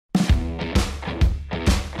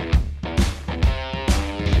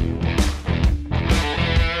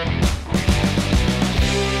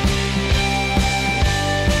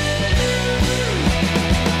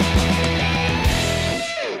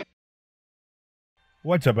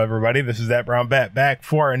What's up, everybody? This is That Brown Bat back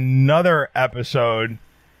for another episode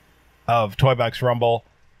of ToyBox Rumble.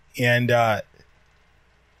 And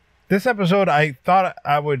this episode, I thought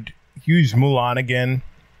I would use Mulan again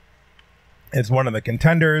as one of the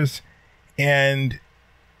contenders. And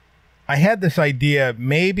I had this idea,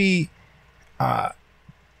 maybe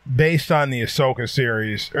based on the Ahsoka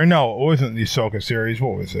series. Or no, it wasn't the Ahsoka series.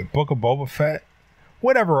 What was it? Book of Boba Fett?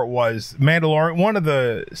 Whatever it was, Mandalorian, one of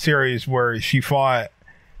the series where she fought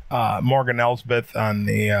Morgan Elsbeth on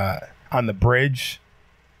the bridge,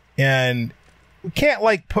 and we can't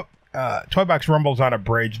like put ToyBox Rumbles on a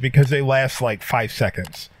bridge because they last like 5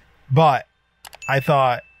 seconds. But I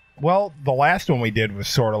thought, well, the last one we did was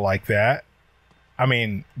sort of like that. I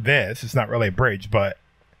mean, it's not really a bridge, but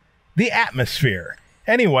the atmosphere.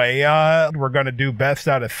 Anyway, we're gonna do best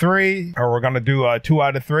out of 3, or we're gonna do 2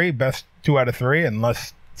 out of 3, best 2 out of 3,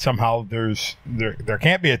 unless somehow there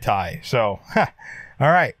can't be a tie. So,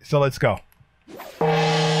 all right, so let's go.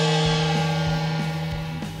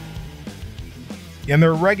 In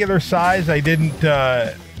their regular size, I didn't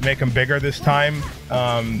make them bigger this time.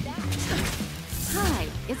 Hi,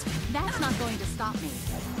 that's not going to stop me.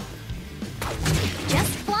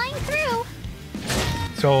 Just flying through.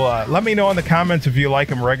 So let me know in the comments if you like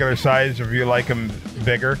them regular size or if you like them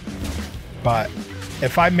bigger. But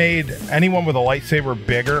if I made anyone with a lightsaber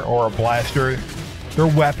bigger or a blaster, their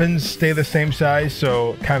weapons stay the same size,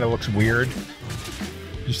 so it kind of looks weird.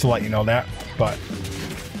 Just to let you know that. But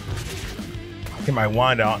get my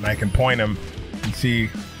wand out and I can point them and see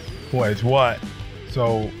what is what.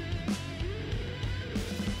 So,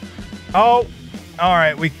 oh, all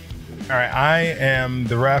right, I am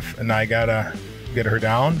the ref and I gotta get her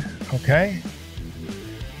down. Okay.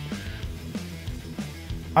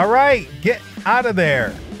 All right, get out of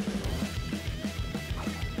there.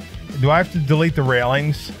 Do I have to delete the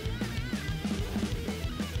railings?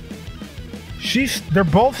 They're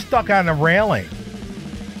both stuck on a railing.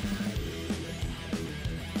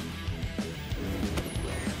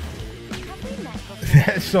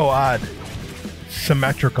 That's so odd.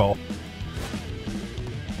 Symmetrical.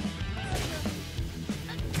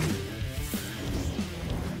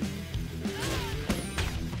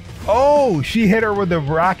 Oh, she hit her with the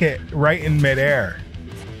rocket right in midair.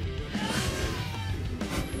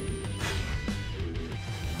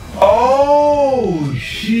 Oh,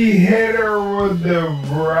 she hit her with the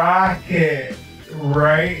rocket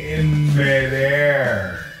right in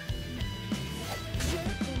midair.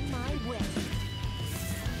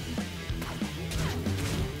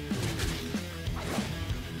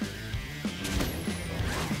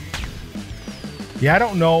 Yeah, I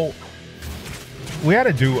don't know. We had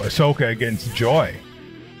to do Ahsoka against Joy.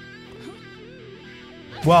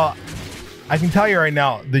 Well, I can tell you right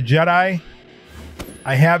now, the Jedi,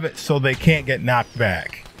 I have it so they can't get knocked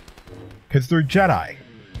back. Because they're Jedi.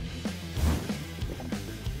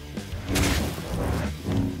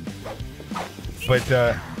 But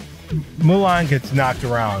Mulan gets knocked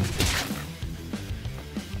around.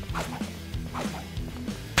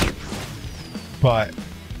 But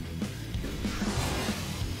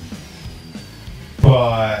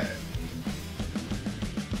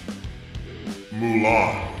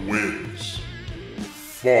Mulan wins.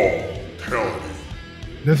 Fatality.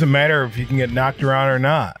 Doesn't matter if you can get knocked around or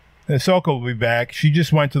not. Ahsoka will be back. She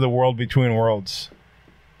just went to the world between worlds.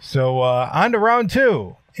 So on to round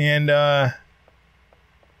 2. And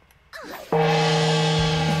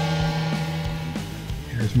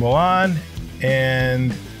here's Mulan.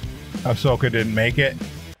 And Ahsoka didn't make it.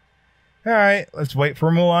 All right, let's wait for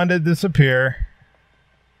Mulan to disappear.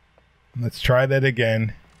 Let's try that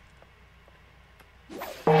again.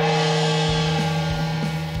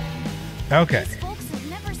 Okay. These folks have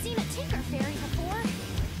never seen a Tinker Fairy before.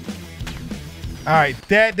 All right,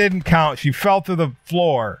 that didn't count. She fell to the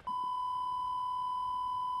floor.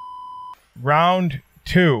 Round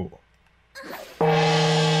 2.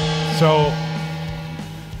 So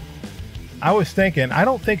I was thinking, I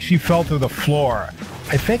don't think she fell to the floor.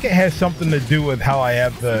 I think it has something to do with how I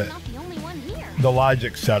have the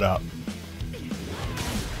logic set up.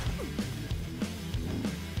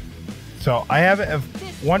 So I have it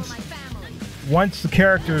if once the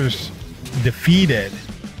character's defeated,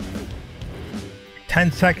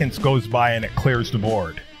 10 seconds goes by and it clears the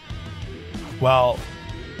board. Well,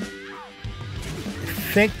 I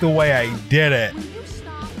think the way I did it,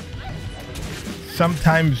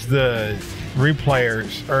 sometimes the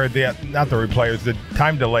replayers, or not the replayers, the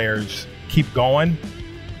time delayers keep going.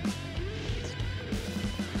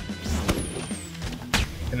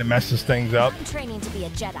 And it messes things up. I'm training to be a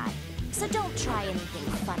Jedi, so don't try anything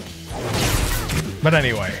funny. But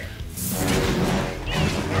anyway.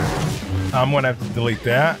 I'm gonna have to delete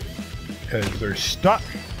that because they're stuck.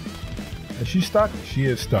 Is she stuck? She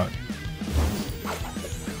is stuck.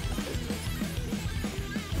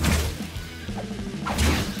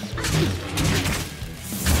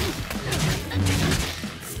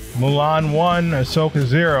 Mulan 1, Ahsoka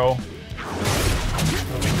 0.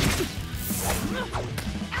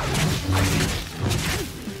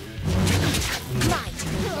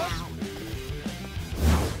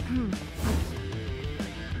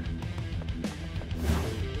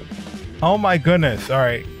 Oh my goodness. All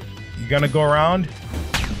right. You gonna go around?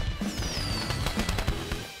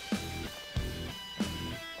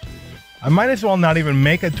 I might as well not even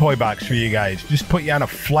make a toy box for you guys. Just put you on a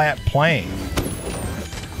flat plane.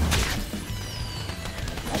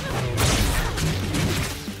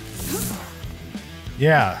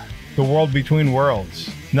 Yeah, the world between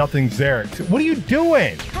worlds. Nothing's there. What are you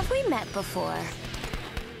doing? Have we met before?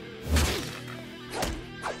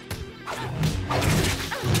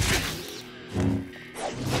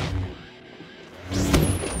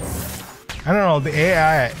 I don't know, the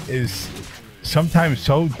AI is sometimes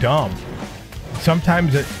so dumb.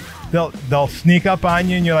 Sometimes they'll sneak up on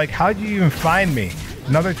you and you're like, how'd you even find me?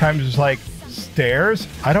 And other times it's like, stairs?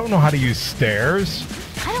 I don't know how to use stairs.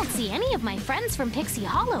 I don't see any of my friends from Pixie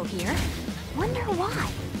Hollow here. Wonder why.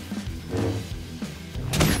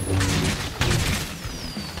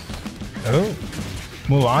 Oh,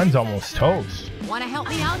 Mulan's almost toast. Wanna help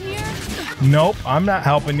me out here? Nope, I'm not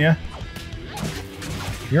helping you.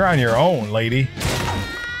 You're on your own, lady.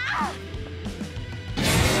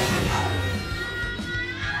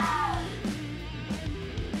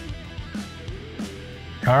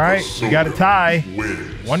 All right, we got a tie.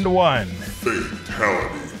 1-1.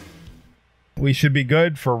 Fatality. We should be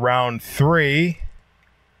good for round 3.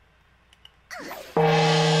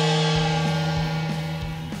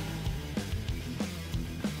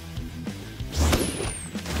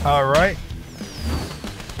 All right.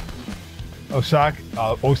 Ahsoka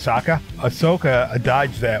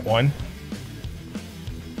dodged that one.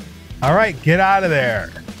 All right, get out of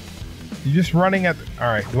there. You're just running at... All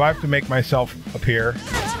right, do I have to make myself appear?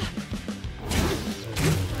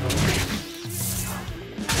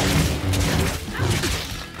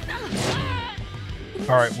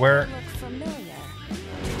 All right, where...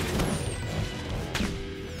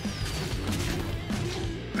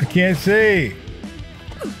 I can't see.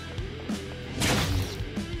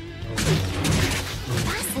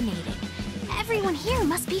 Fascinating. Everyone here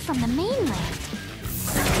must be from the mainland.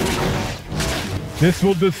 This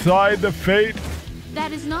will decide the fate.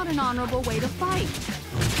 That is not an honorable way to fight.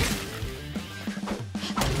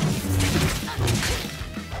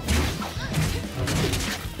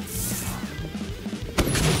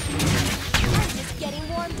 I'm just getting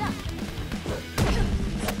warmed up.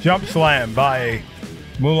 Jump slam by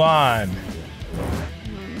Mulan.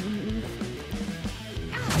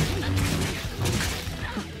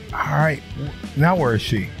 All right, now where is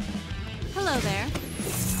she? Hello there.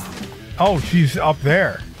 Oh, she's up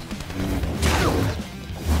there.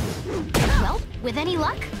 Well, with any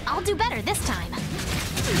luck, I'll do better this time.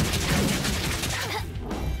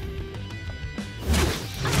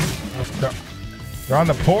 They're on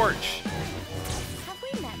the porch. Have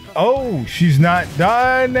we met before? Oh, she's not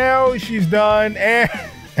done now. She's done.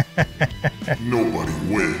 Nobody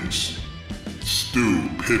wins.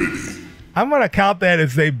 Stupidity. I'm going to count that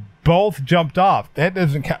as they both jumped off. That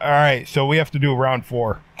doesn't count. All right, so we have to do round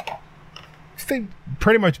 4. They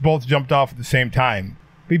pretty much both jumped off at the same time.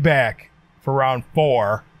 Be back for round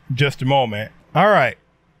 4 in just a moment. All right.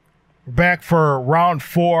 We're back for round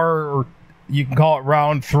 4, or you can call it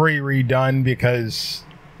round 3 redone because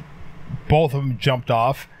both of them jumped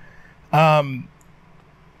off.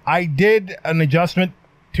 I did an adjustment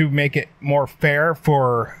to make it more fair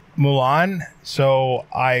for Mulan. So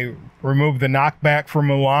I removed the knockback for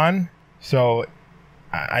Mulan. So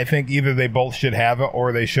I think either they both should have it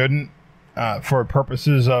or they shouldn't. For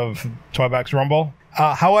purposes of ToyBox Rumble.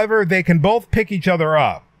 However, they can both pick each other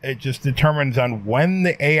up. It just determines on when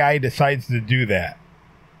the AI decides to do that.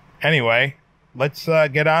 Anyway, let's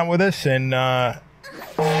get on with this and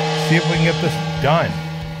see if we can get this done.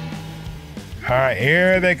 All right,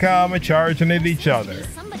 here they come, charging at each other.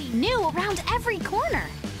 Somebody new around every corner.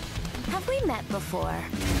 Have we met before?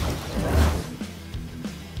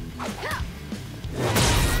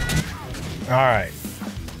 All right.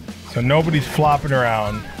 So nobody's flopping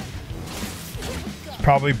around. It's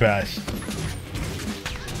probably best.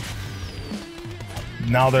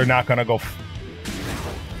 Now they're not going to go...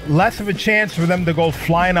 Less of a chance for them to go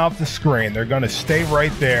flying off the screen. They're going to stay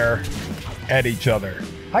right there at each other.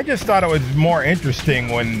 I just thought it was more interesting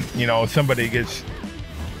when, you know, somebody gets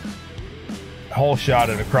hole shot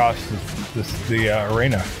it across the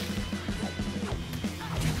arena.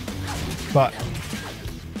 But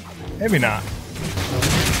maybe not.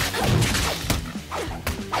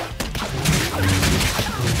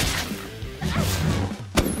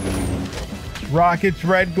 Rockets,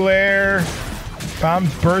 red glare,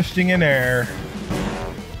 bombs bursting in air.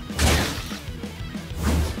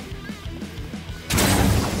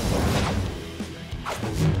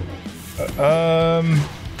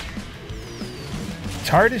 It's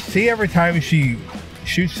hard to see every time she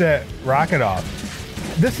shoots that rocket off.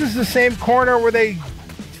 This is the same corner where they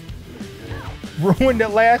ruined it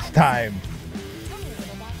last time.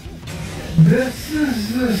 This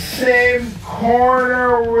is the same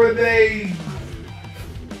corner where they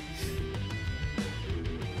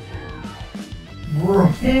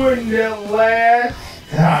ruined it last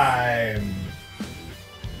time.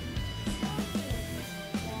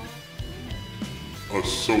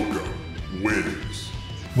 Ahsoka wins.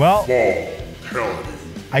 Well, Fatality.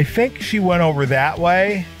 I think she went over that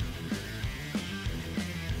way.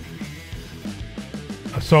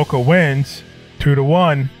 Ahsoka wins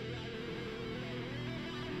 2-1.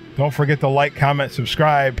 Don't forget to like, comment,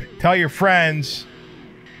 subscribe. Tell your friends.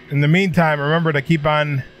 In the meantime, remember to keep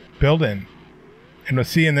on building. And we'll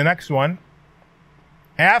see you in the next one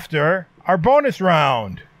after our bonus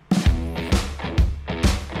round.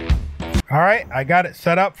 All right, I got it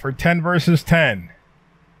set up for 10 versus 10.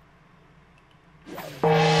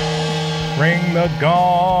 Ring the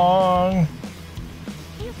gong.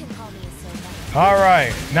 You can call me Ahsoka. All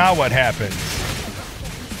right, now what happens?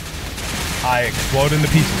 I explode into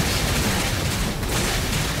pieces.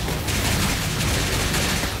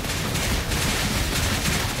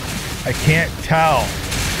 I can't tell.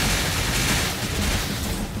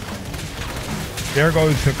 There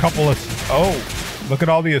goes a couple of... Oh, look at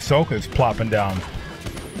all the Ahsokas plopping down.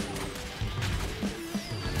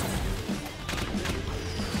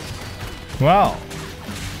 Wow.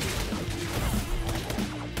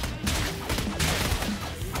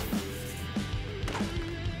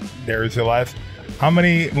 There's the last. How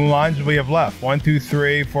many Mulans do we have left? 1, 2,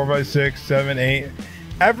 3, 4, 5, 6, 7, 8.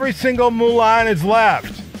 Every single Mulan is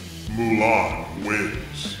left. Mulan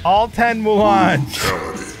wins. All 10 Mulans.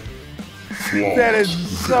 Fatality. Flawless That is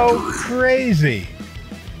so victory. crazy.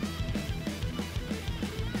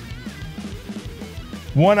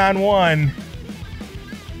 One-on-one,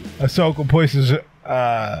 Ahsoka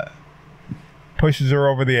pushes her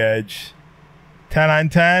over the edge.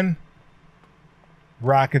 10-on-10,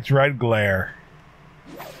 Rocket's red glare.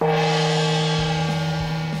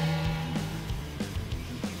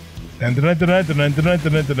 Dun, dun, dun, dun, dun, dun, dun,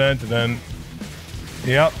 dun, dun, dun, dun.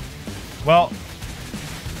 Yep. Well,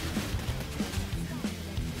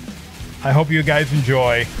 I hope you guys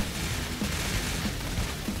enjoy.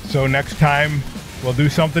 So next time, we'll do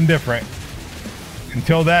something different.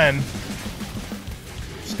 Until then,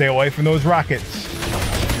 stay away from those rockets.